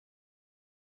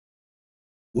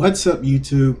What's up,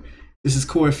 YouTube? This is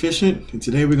Coefficient, and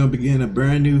today we're going to begin a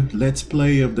brand new Let's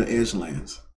Play of the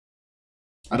Edgelands.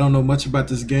 I don't know much about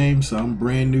this game, so I'm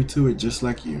brand new to it just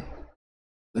like you.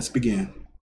 Let's begin.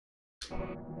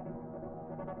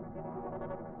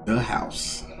 The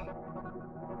house.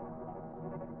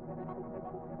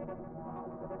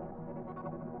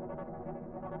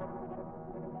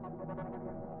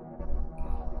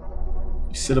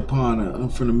 You sit upon an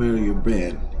unfamiliar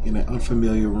bed in an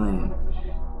unfamiliar room,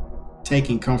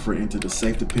 taking comfort into the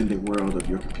safe, dependent world of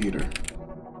your computer.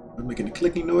 I'm making a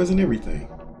clicking noise and everything.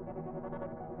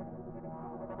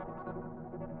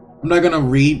 I'm not gonna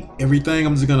read everything.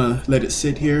 I'm just gonna let it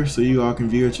sit here so you all can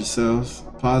view it yourselves.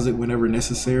 Pause it whenever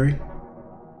necessary.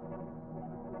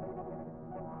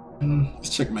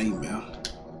 Let's check my email.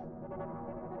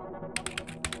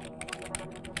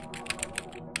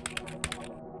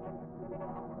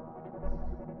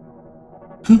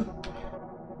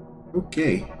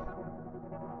 Okay.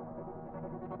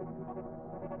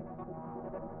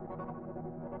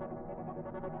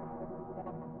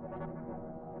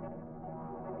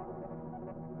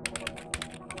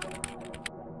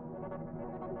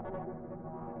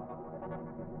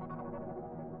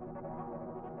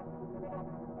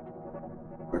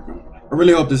 I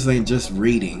really hope this ain't just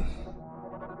reading.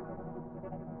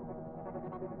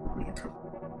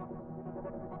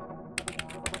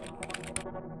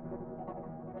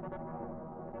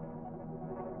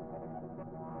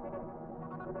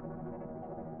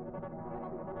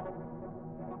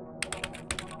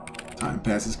 Time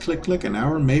passes, click, click, an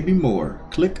hour, maybe more.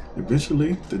 Click,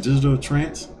 eventually, the digital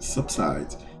trance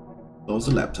subsides. Close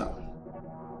the laptop.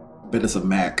 I bet it's a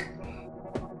Mac.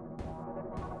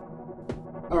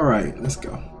 Alright, let's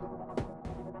go.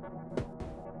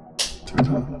 Turn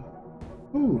on.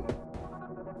 Ooh.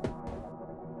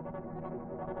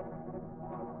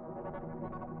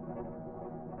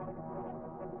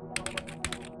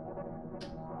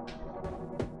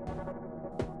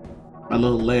 My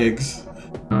little legs.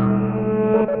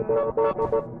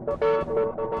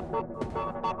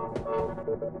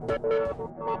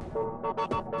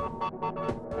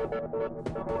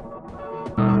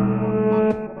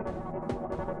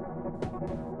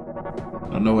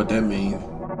 I don't know what that means.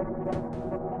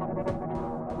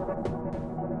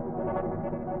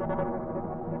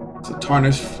 It's a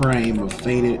tarnished frame of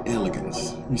faded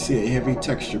elegance. You see a heavy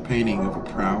texture painting of a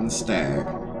proud stag.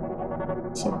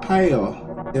 So pale,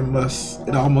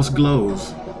 it almost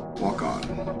glows. Walk on.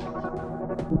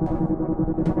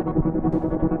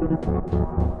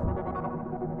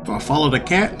 Do I follow the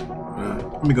cat?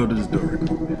 Let me go to this door.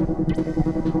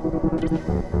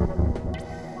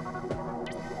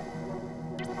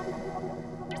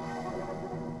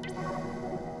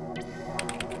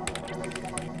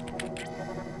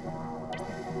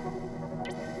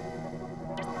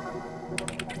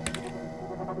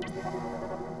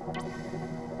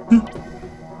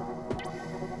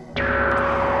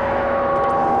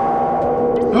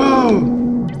 Oh!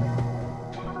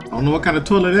 I don't know what kind of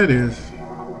toilet that is.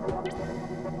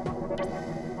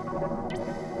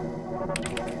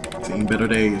 Seen better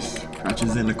days.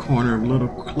 Crouches in the corner of little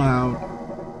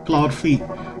clawed feet.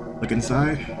 Look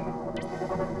inside.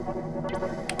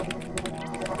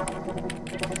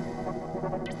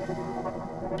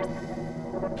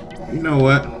 You know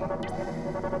what?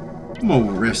 I'm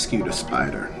gonna rescue the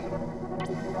spider.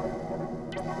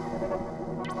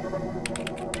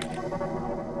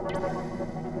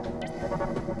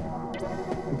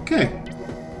 Okay.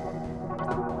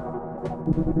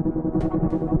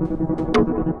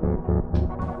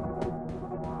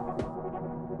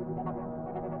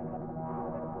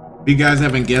 If you guys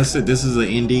haven't guessed it, this is an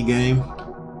indie game.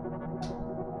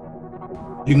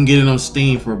 You can get it on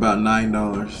Steam for about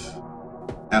 $9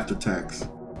 after tax.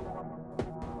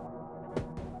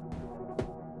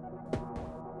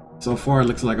 So far, it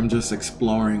looks like I'm just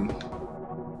exploring.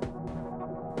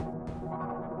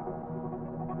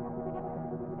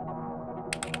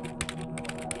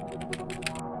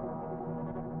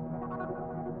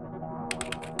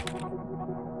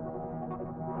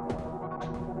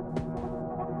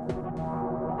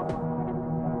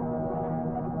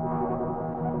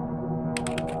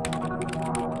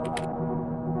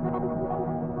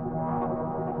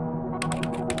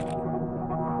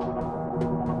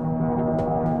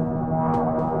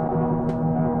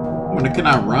 Can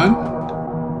I run?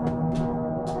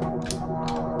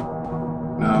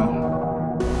 No.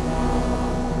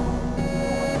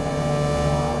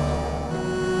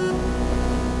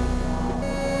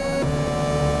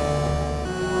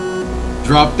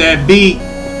 Drop that beat.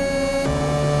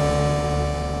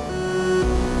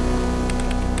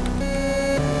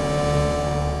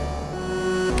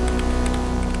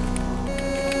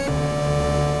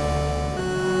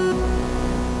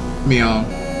 me on.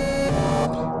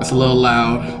 That's a little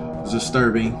loud. It's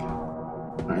disturbing.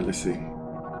 Alright, let's see.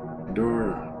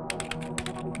 Door.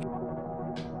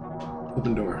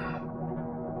 Open door.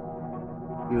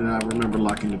 Yeah, I remember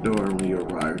locking the door when you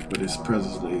arrived, but it's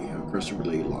presently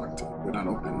aggressively locked. We're not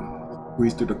open.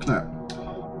 Squeeze through the clap.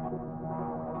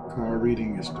 Car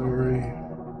reading a story.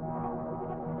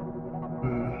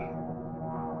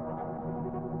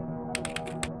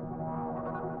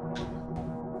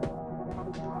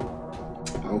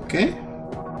 Okay.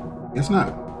 Guess not.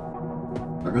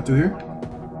 I go through here?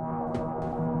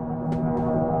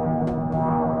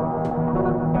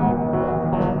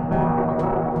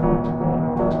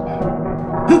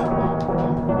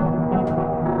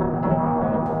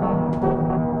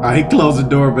 He closed the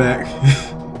door back.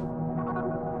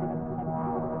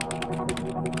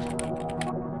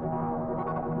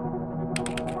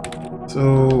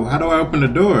 So, how do I open the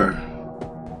door?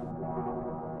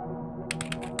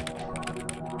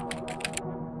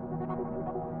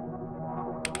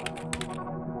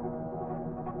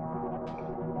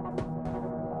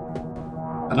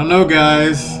 I don't know,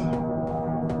 guys.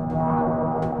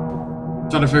 I'm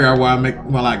trying to figure out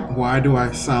why do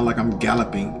I sound like I'm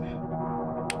galloping?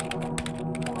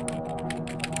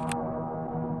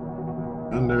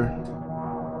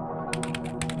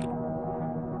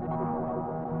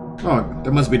 Oh,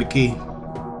 that must be the key.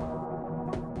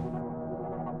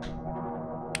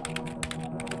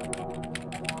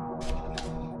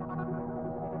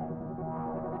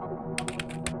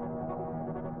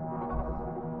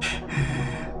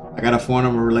 I gotta form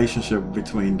a relationship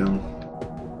between them.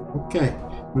 Okay,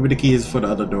 maybe the key is for the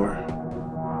other door.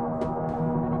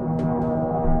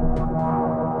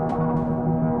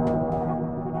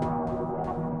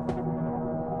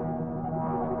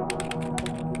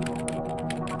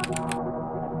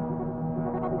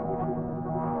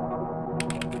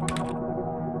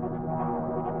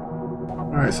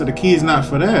 Alright, so the key is not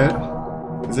for that.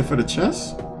 Is it for the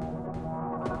chest?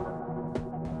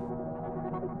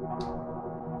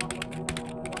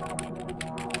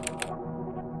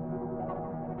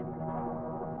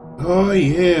 Oh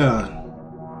yeah.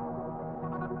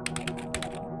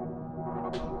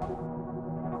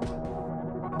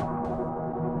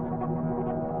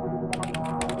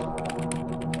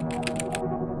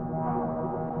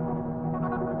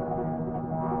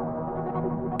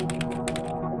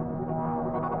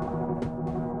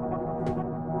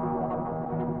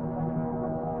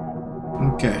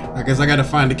 Okay, I guess I gotta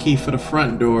find the key for the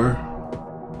front door.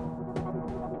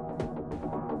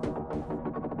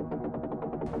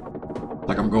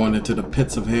 Like I'm going into the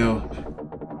pits of hell.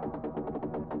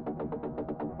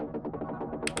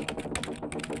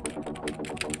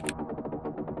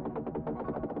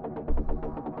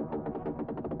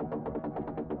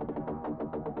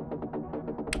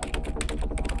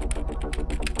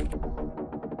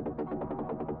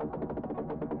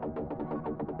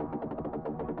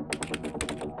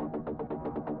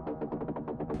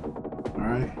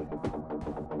 Alright.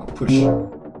 I'll push.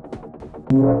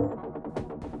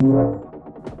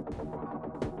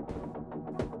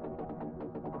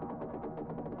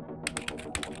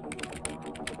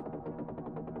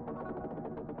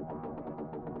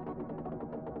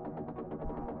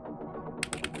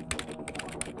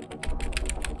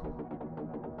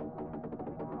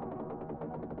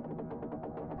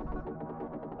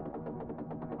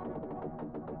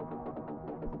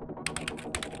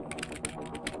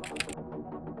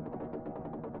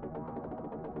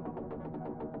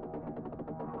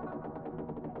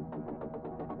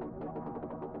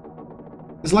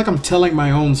 It's like I'm telling my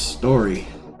own story.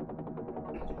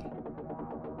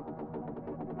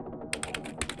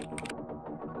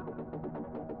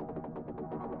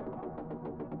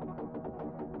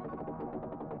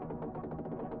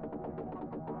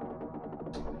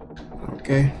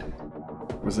 Okay,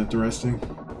 was interesting.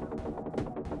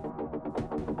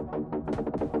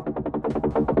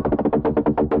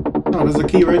 Oh, there's a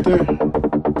key right there.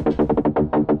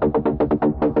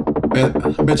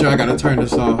 I bet you I gotta turn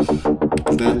this off.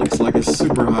 That looks like it's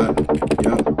super hot.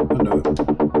 Yep, I know it.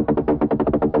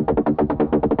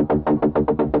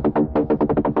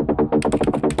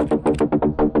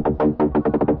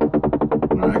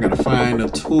 Alright, I gotta find a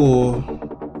tool.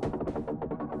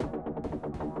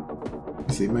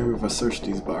 Let's see, maybe if I search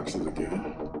these boxes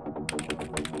again.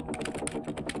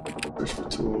 Search for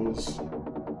tools.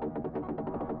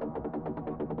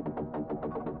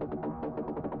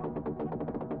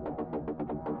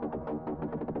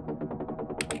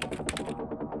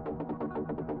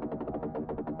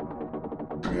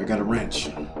 I got a wrench.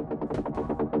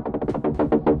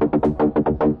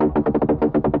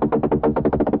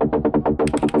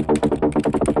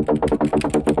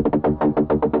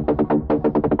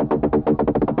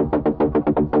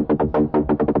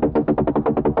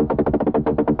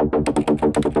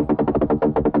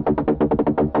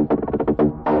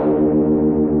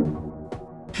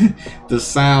 The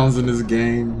sounds in this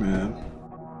game, man.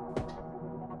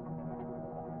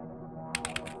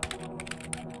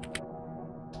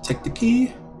 Take the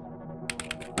key.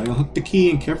 I unhooked the key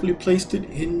and carefully placed it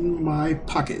in my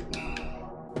pocket.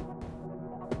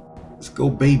 Let's go,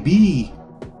 baby.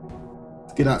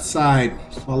 Let's get outside.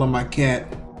 Follow my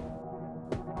cat.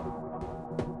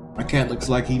 My cat looks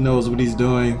like he knows what he's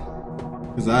doing,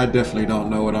 because I definitely don't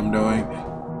know what I'm doing.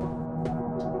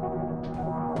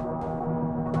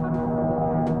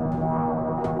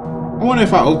 I wonder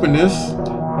if I open this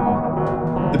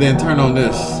and then turn on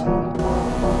this.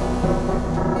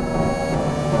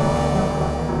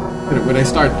 Where they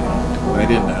start? Well, they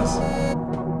didn't dance.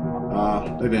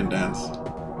 They didn't dance.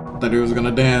 I thought they was gonna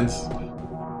dance.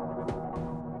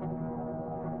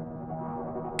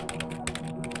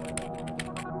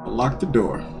 Lock the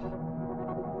door.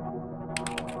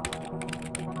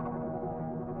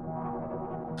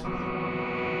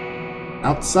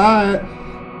 Outside.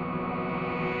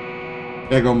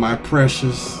 There go my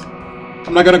precious.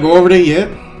 I'm not gonna go over there yet.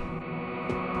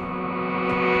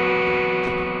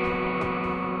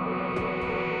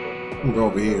 I'm gonna go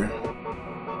over here.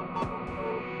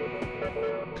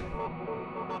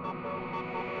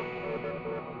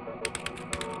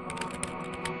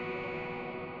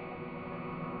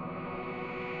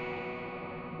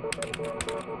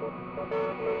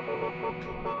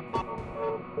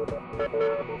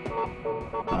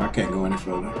 Oh, I can't go any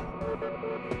further.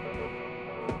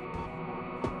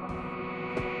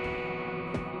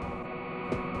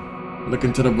 Look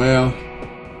into the well.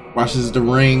 Watches the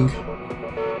ring.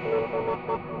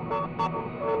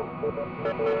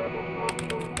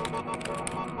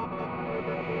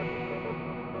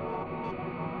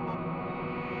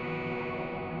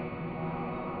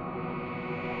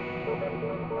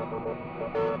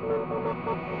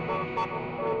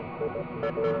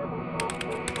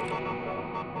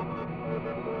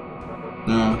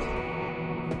 No.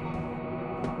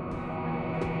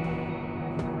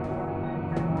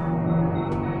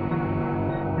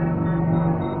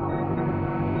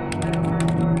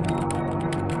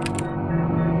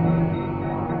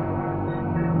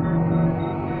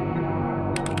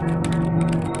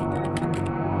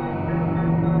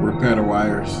 Repair the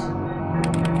wires.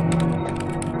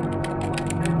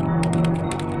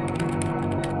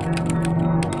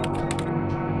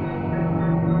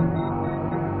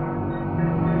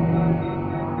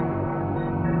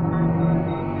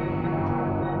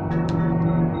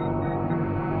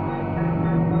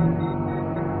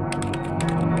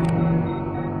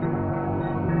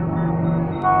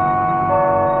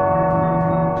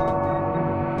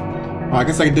 Oh, I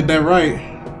guess I did that right.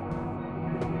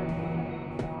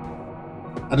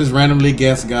 I just randomly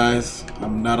guessed, guys.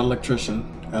 I'm not an electrician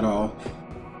at all.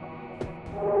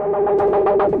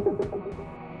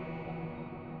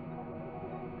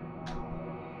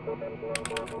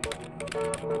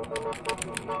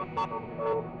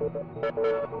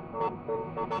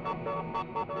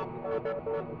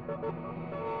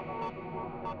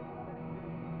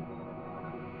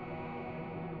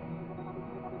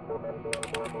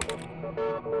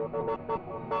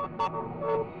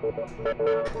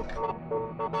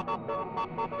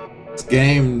 This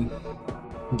game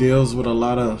deals with a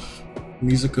lot of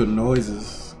musical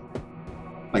noises.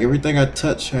 Like everything I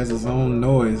touch has its own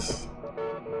noise.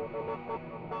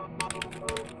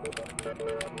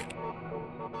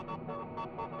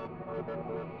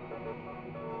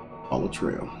 Follow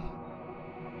trail.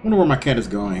 I wonder where my cat is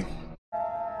going.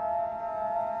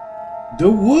 The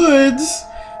woods!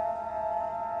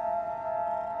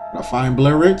 Did I find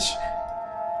Blair Witch?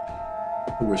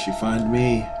 Or will she find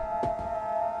me?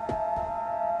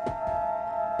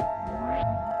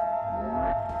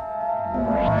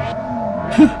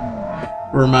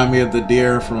 Remind me of the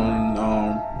deer from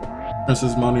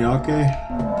Princess Mononoke.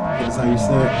 That's how you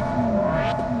say it.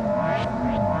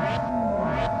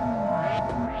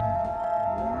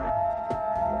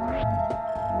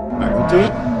 Can I go to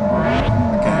it?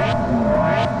 Okay.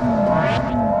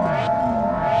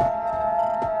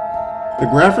 The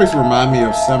graphics remind me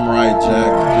of Samurai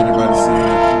Jack. Has anybody seen it?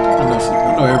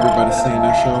 I know everybody's seen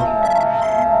that show.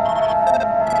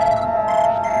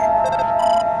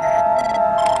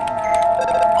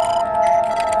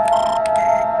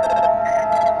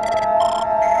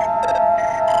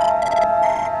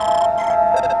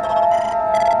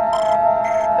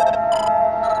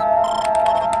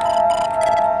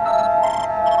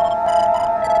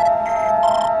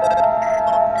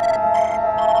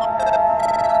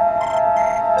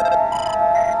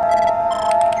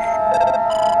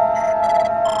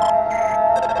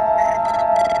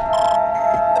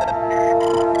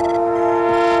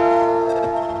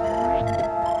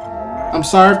 I'm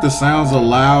sorry if the sounds are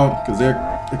loud, because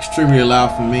they're extremely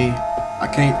loud for me. I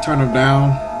can't turn them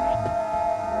down.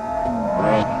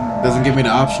 Well, it doesn't give me the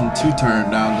option to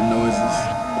turn down the noises.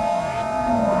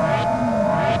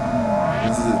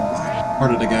 This is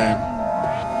part of the game.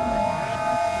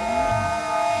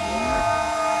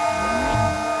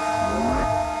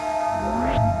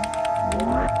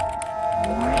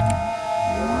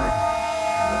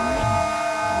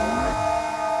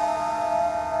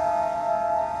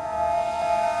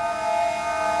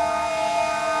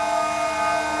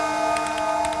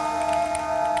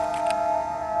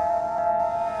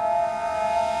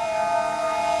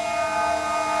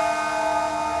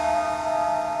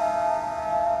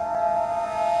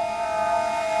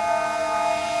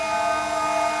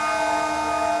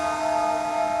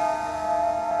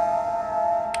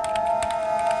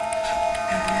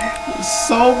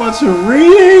 So much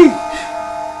reading.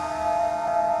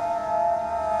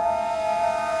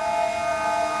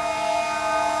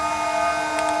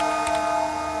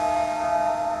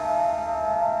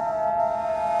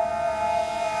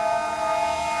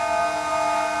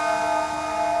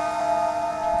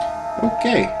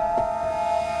 Okay.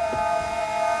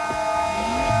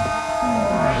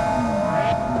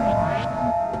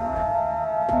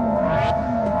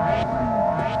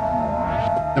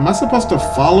 Am I supposed to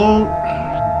follow?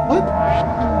 What?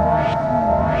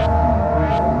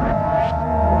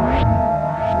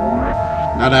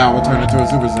 Now that I will turn into a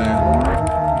Super Saiyan.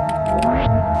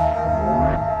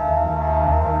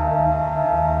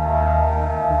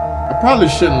 I probably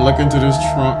shouldn't look into this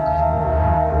trunk.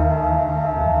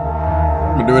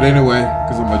 I'm gonna do it anyway,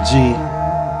 because I'm a G.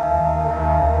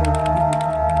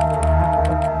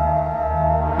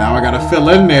 Now I gotta fill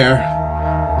in there.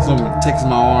 Someone takes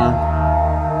my arm.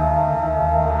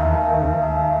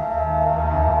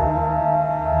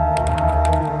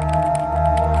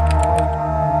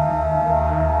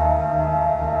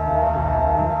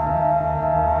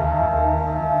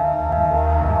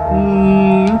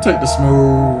 Take the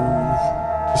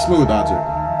smooth object.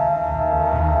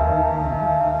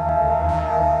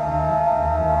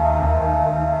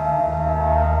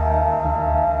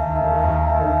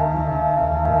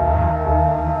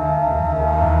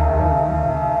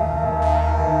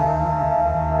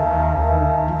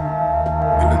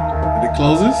 And it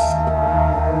closes.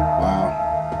 Wow.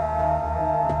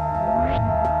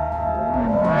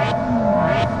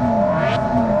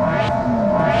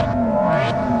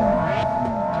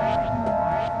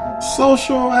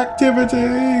 Social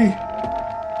activity.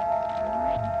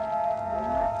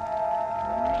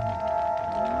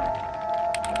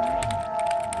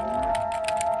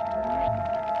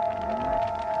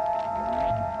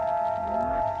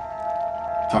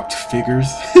 Talk to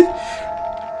figures.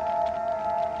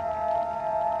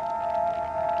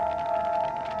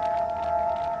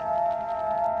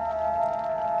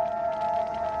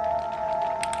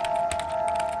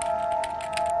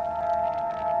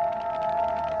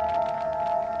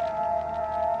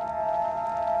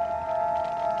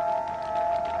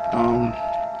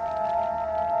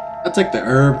 I take the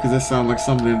herb because it sounds like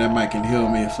something that might can heal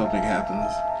me if something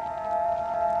happens.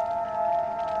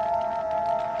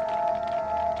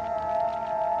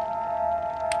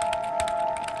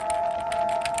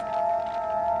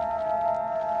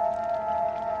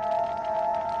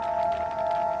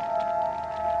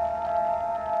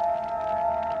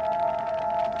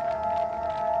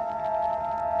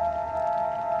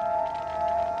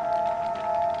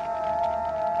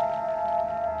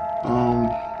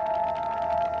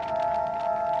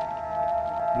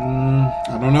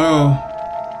 I don't know.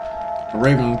 A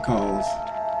raven calls.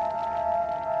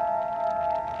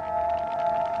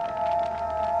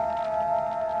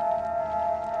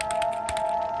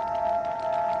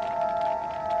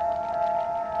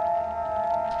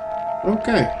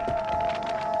 Okay.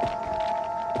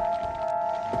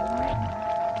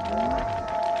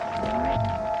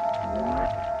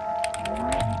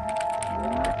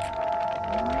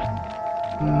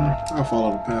 I'll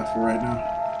follow the path for right now.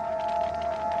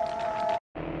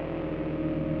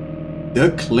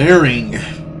 The clearing.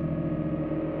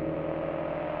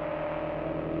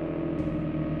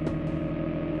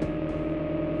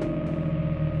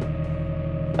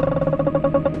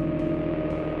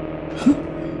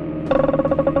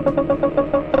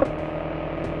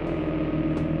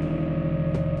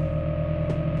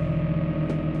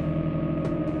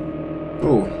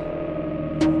 Oh.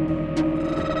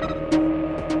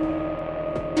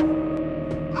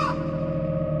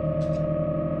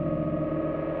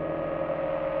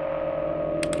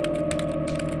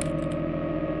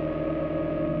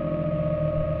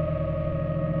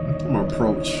 I'm gonna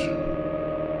approach.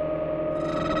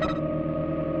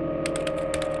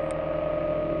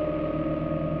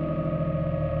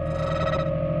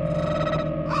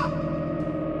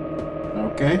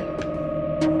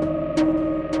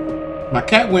 My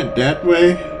cat went that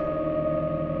way,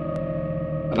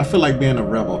 but I feel like being a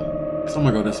rebel, so I'm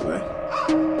gonna go this way.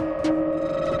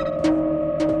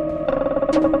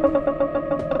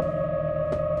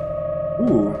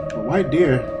 Ooh, a white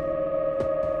deer.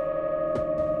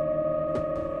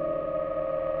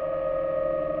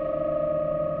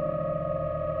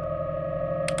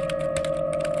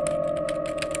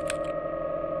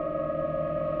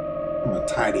 I'm gonna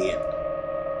tidy it.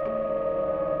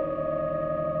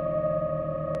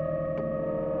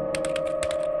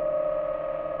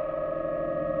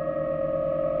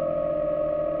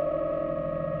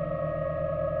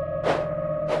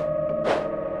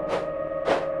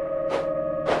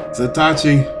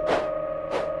 Satachi.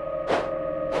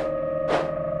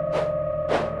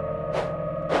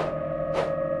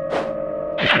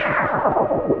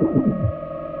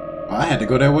 Well, I had to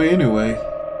go that way anyway.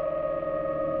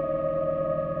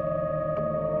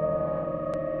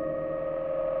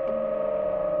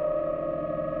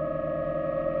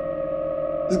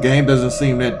 This game doesn't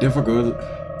seem that difficult.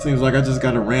 It seems like I just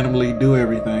gotta randomly do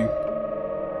everything.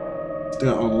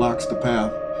 Still unlocks the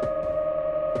path.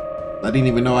 I didn't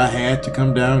even know I had to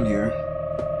come down here.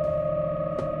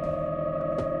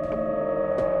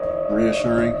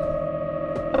 Reassuring.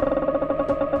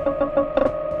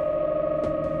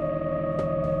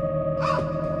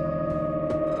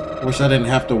 I wish I didn't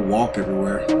have to walk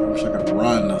everywhere. I wish I could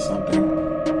run or something.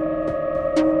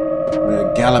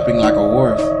 We're galloping like a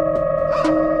horse.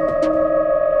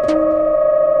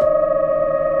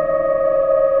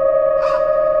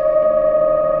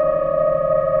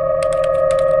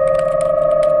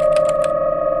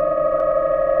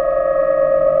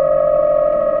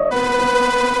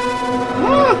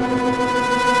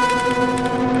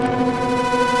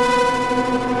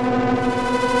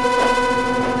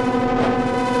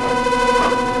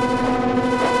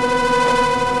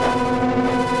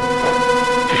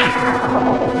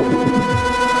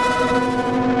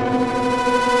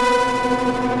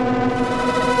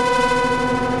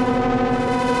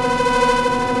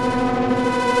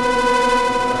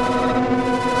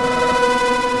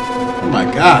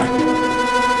 God.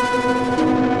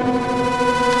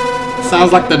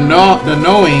 Sounds like the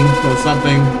knowing or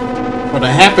something, or the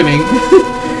happening.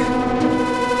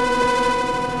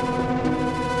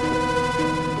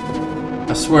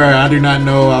 I swear I do not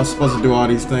know I was supposed to do all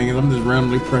these things. I'm just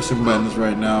randomly pressing buttons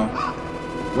right now.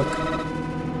 Look.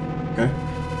 Okay.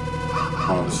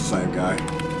 Oh, it's the same guy.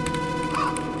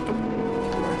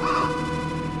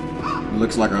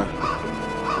 Looks like a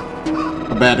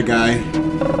bad guy.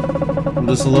 I'm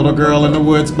just a little girl in the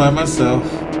woods by myself.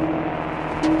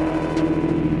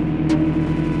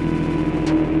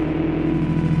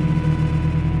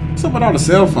 What's up with all the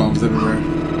cell phones everywhere?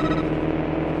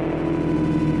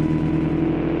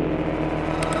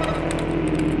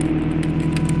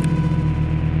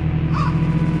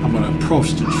 I'm gonna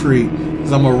approach the tree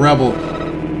because I'm a rebel.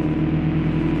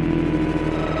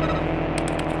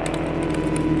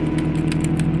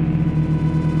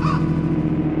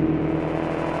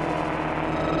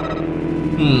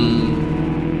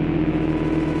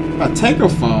 If I take a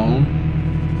phone,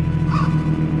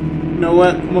 you know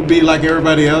what? I'm gonna be like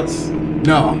everybody else.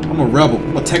 No, I'm a rebel.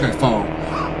 I'm gonna take a phone.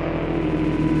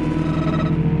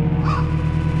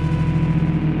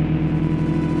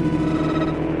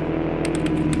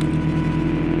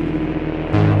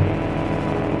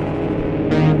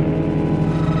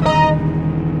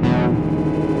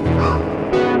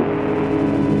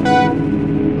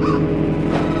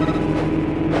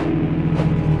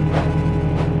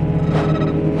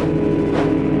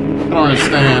 I don't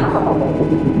understand.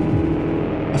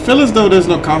 I feel as though there's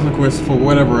no consequence for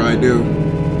whatever I do.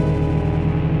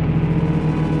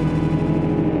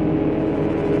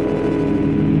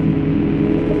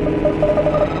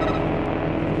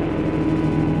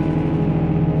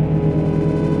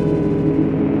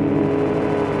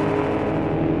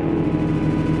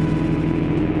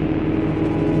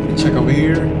 Check over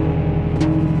here.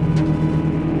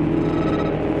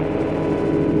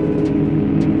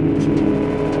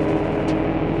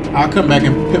 I'll come back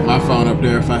and put my phone up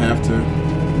there if I have to.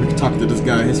 We can talk to this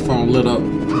guy. His phone lit up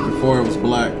before it was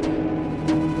black.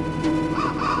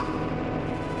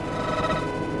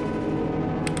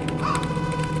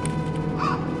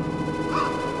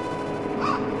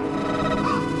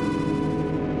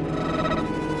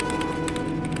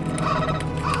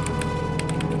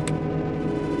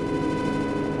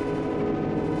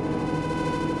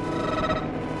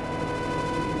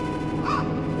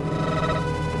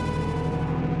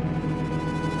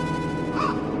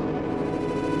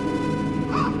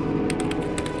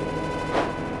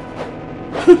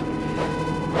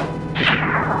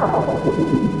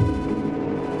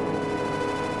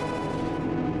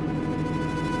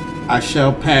 I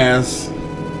shall pass.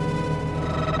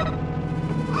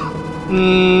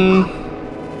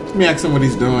 Let me ask him what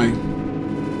he's doing.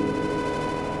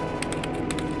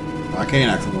 Oh, I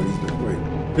can't ask him what he's doing. Wait.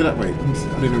 Wait, let me see.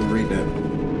 I didn't even read that.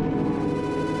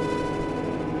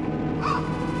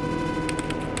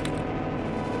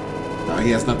 Oh,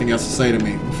 he has nothing else to say to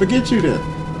me. Forget you then.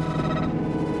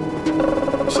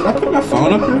 Should I put my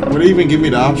phone up here? Would it even give me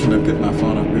the option to put my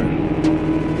phone up here?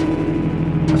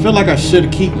 I feel like I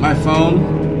should keep my phone.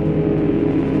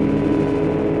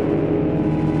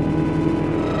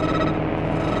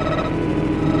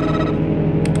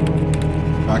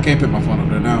 Oh, I can't put my phone up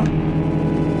there now.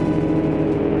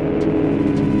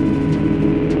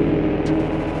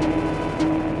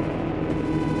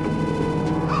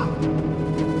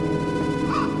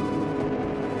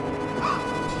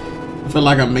 I feel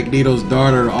like I'm Magneto's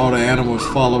daughter. All the animals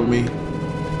follow me.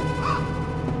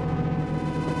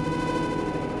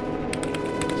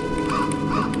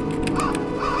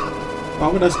 Why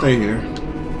would I stay here?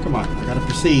 Come on, I gotta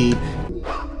proceed.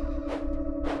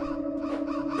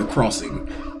 The crossing.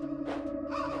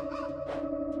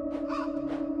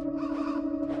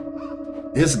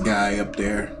 This guy up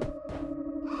there.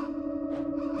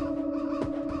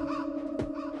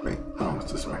 Wait, oh,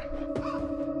 it's this way.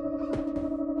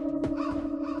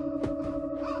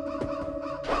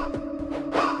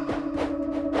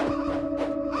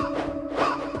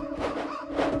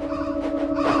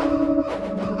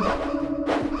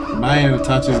 Maya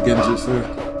touches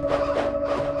Genjutsu.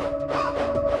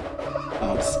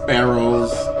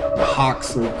 Sparrows, the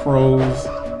hawks or crows.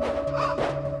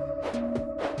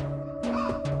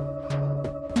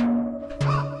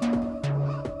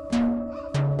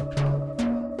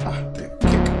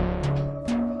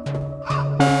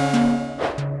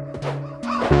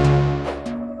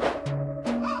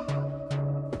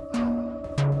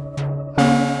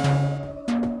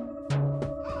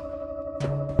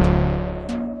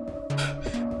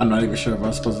 I'm not even sure if I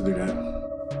was supposed to do that.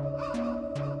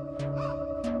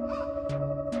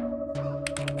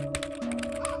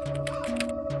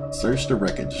 Search the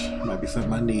wreckage. Might be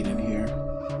something I need in here.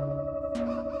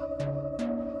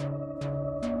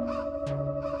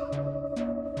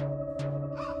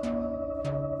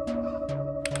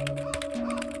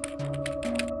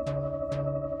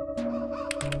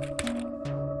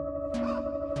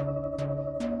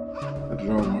 The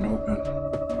drawer won't open.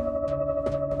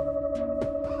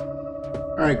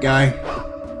 Alright, guy.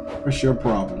 What's your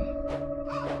problem?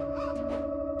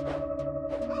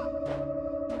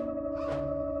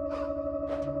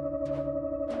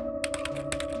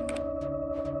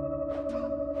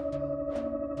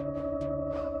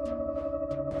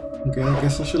 Okay, I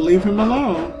guess I should leave him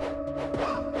alone.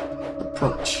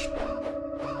 Approach.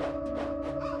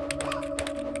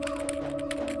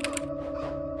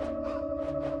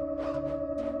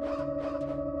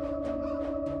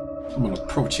 I'm gonna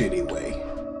approach anyway.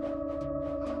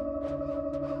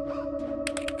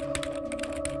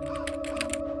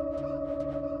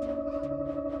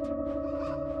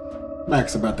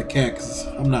 Max about the cat, because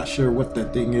I'm not sure what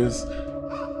that thing is.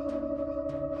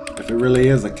 If it really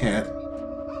is a cat.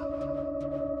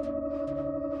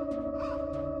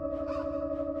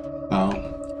 Oh,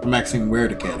 I'm asking where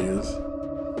the cat is.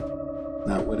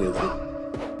 Not what is it.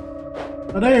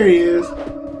 Oh, there he is.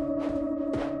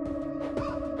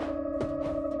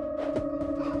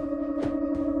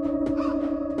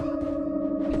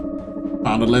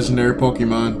 Found a legendary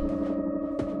Pokemon.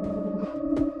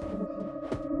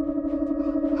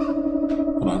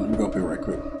 Hold on, let me go up here right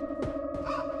quick.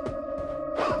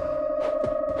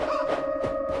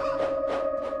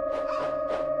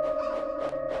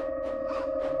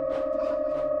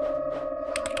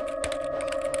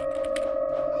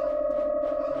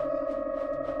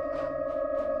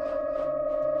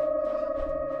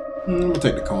 I'm gonna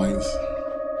take the coins.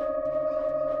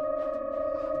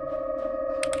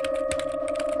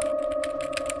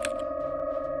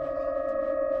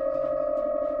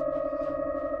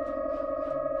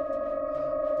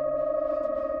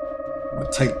 I'm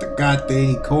gonna take the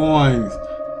goddamn coins.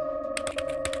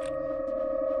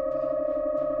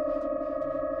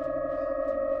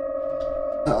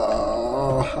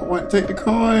 Oh, I want to take the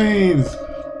coins.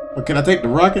 But can I take the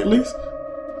rock at least?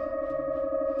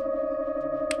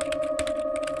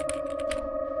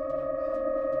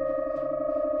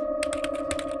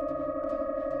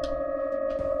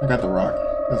 I got the rock.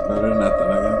 That's better than nothing,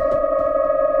 I guess.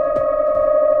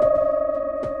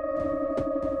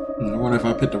 I wonder if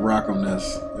I put the rock on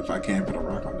this. If I can put a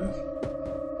rock on this.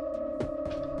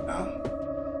 No.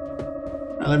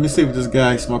 Now let me see what this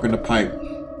guy smoking the pipe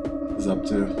is up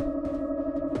to.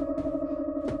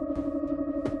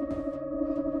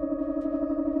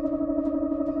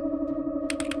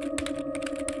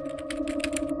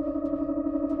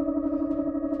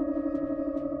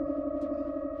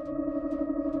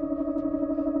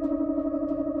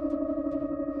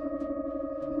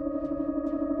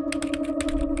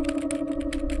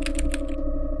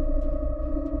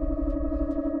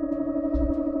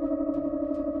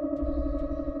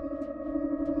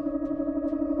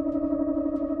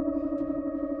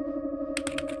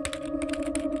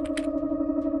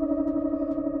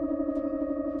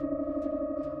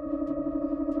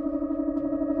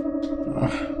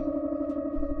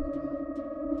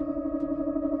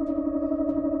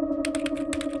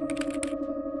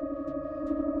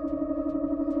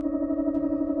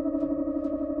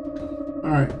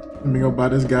 Alright, let me go buy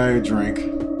this guy a drink.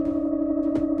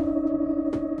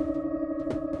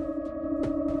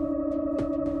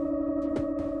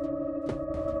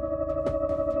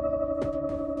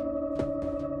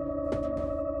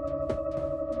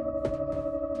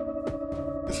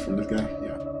 This from this guy?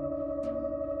 Yeah.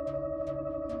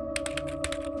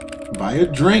 Buy a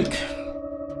drink.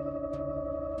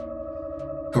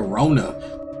 Corona.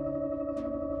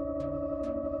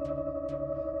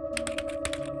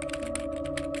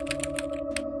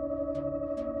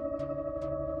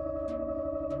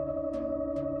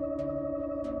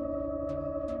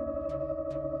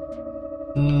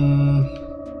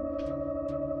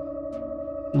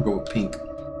 I'm gonna go with pink.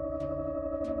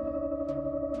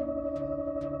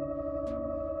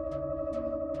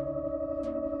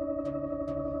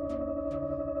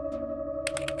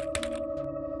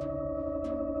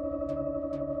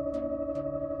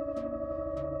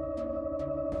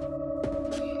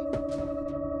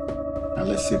 Now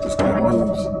let's see if this guy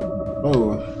moves.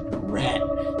 Oh, a rat.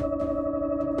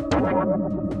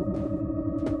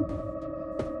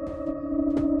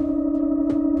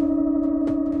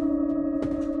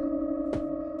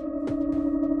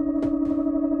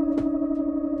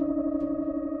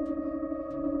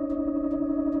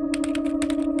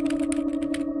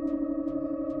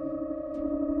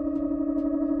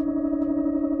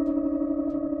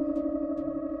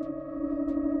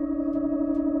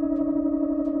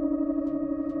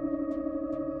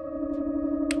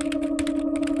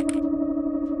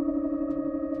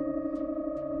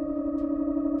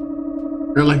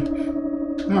 Really?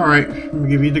 Alright, let me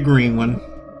give you the green one.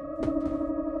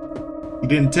 You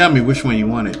didn't tell me which one you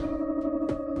wanted.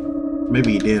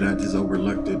 Maybe you did, I just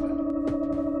overlooked it.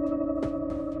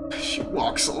 She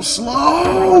walks so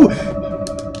slow!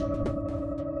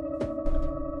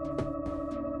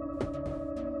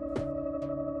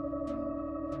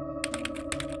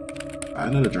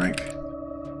 Another drink.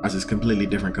 That's just completely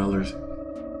different colors.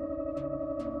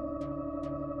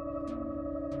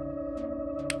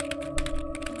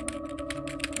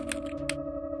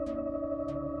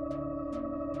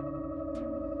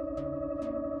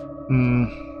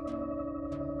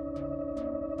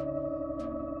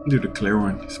 Do the clear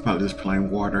one. It's probably just plain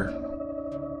water.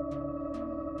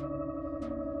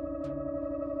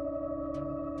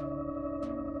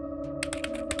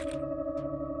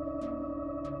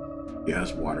 Yeah,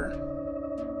 it's water.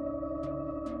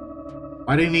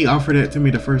 Why didn't he offer that to me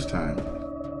the first time?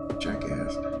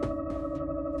 Jackass.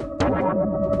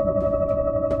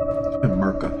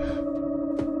 Merca.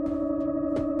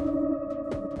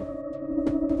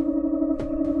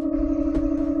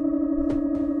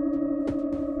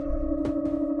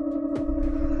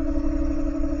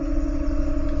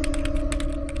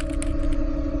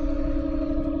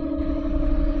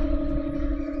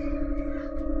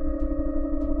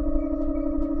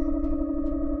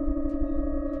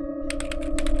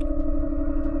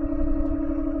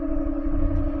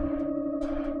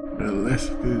 Let's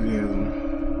do the other one.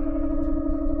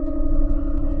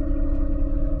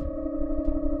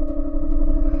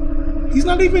 He's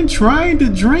not even trying to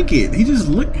drink it. He just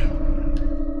look.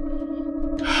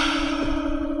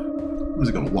 I'm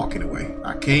just gonna walk anyway.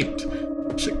 I can't.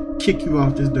 Should kick you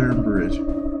off this darn bridge.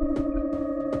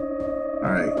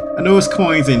 All right. I know it's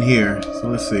coins in here, so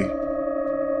let's see.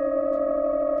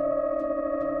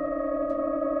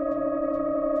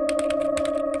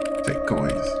 Take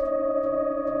coins.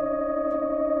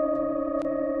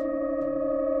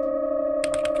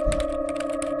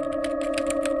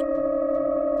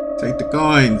 Take the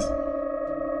coins.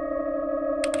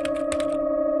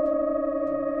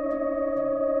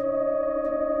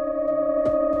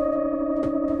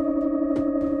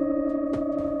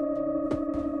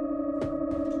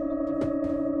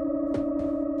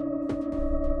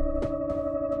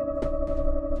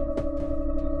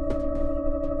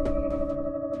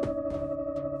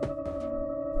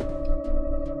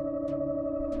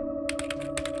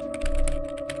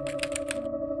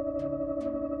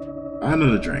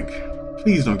 Another drink.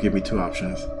 Please don't give me two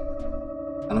options.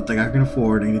 I don't think I can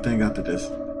afford anything after this.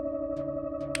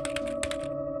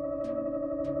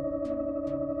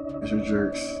 Measure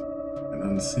jerks, an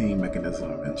unseen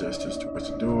mechanism and gestures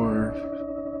towards the door,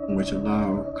 in which a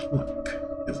loud clunk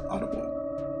is audible.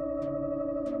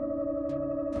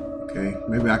 Okay,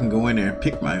 maybe I can go in there and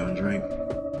pick my own drink.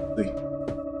 Let's see.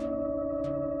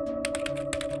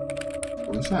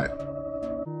 Go inside.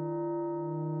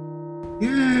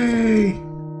 Yay!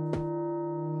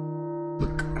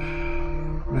 Look.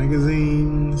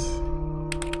 Magazines.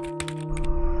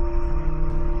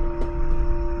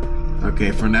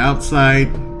 Okay, from the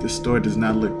outside, the store does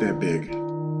not look that big.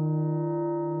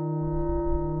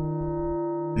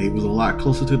 He was a lot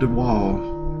closer to the wall.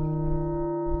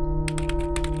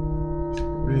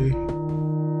 Three.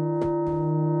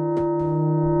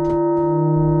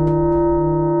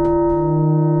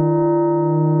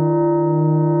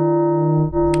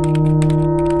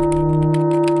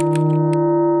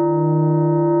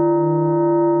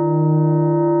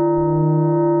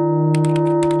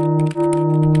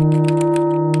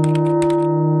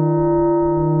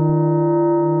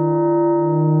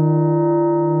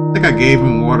 I gave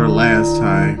him water last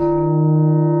time.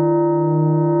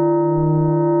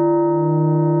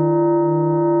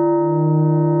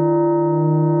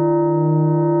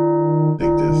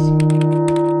 Take this.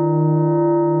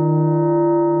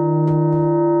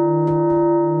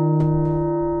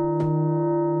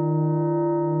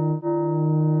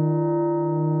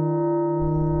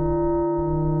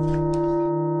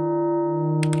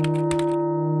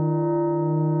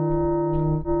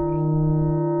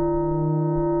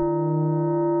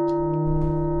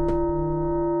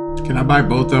 Can I buy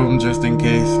both of them just in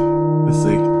case? Let's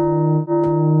see.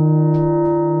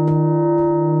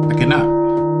 I cannot.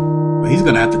 But he's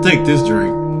gonna have to take this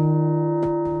drink.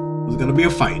 It's gonna be a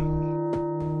fight.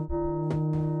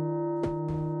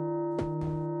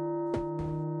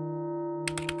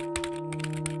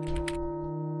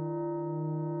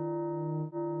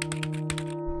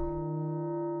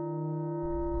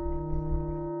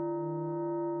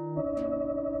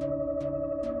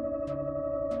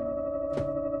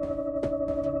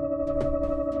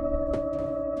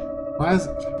 Why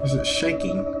is it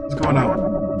shaking? What's going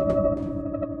on?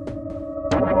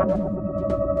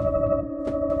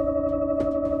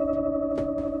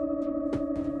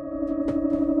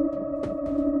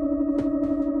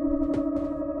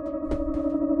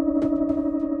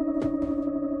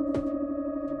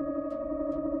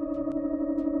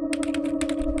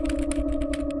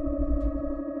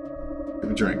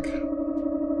 Have a drink.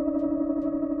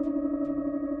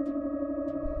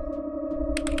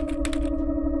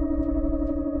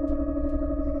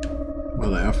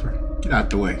 Mother effer. Get out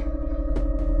the way.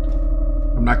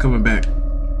 I'm not coming back.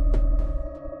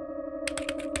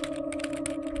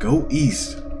 Go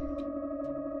east.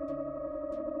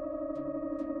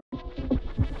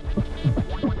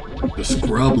 The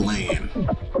scrub land.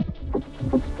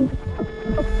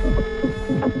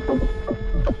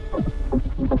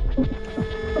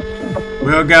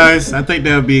 Well guys, I think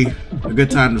that'll be a good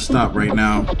time to stop right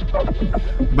now.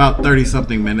 About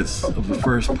 30-something minutes of the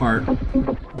first part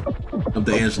of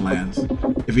the Edgelands.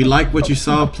 If you like what you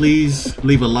saw, please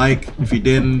leave a like. If you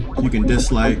didn't, you can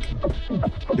dislike.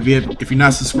 If you're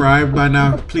not subscribed by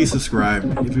now, please subscribe.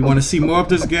 If you want to see more of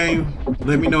this game,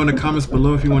 let me know in the comments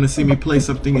below if you want to see me play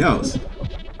something else.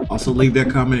 Also leave that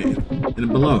comment in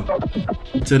below.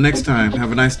 Until next time,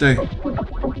 have a nice day.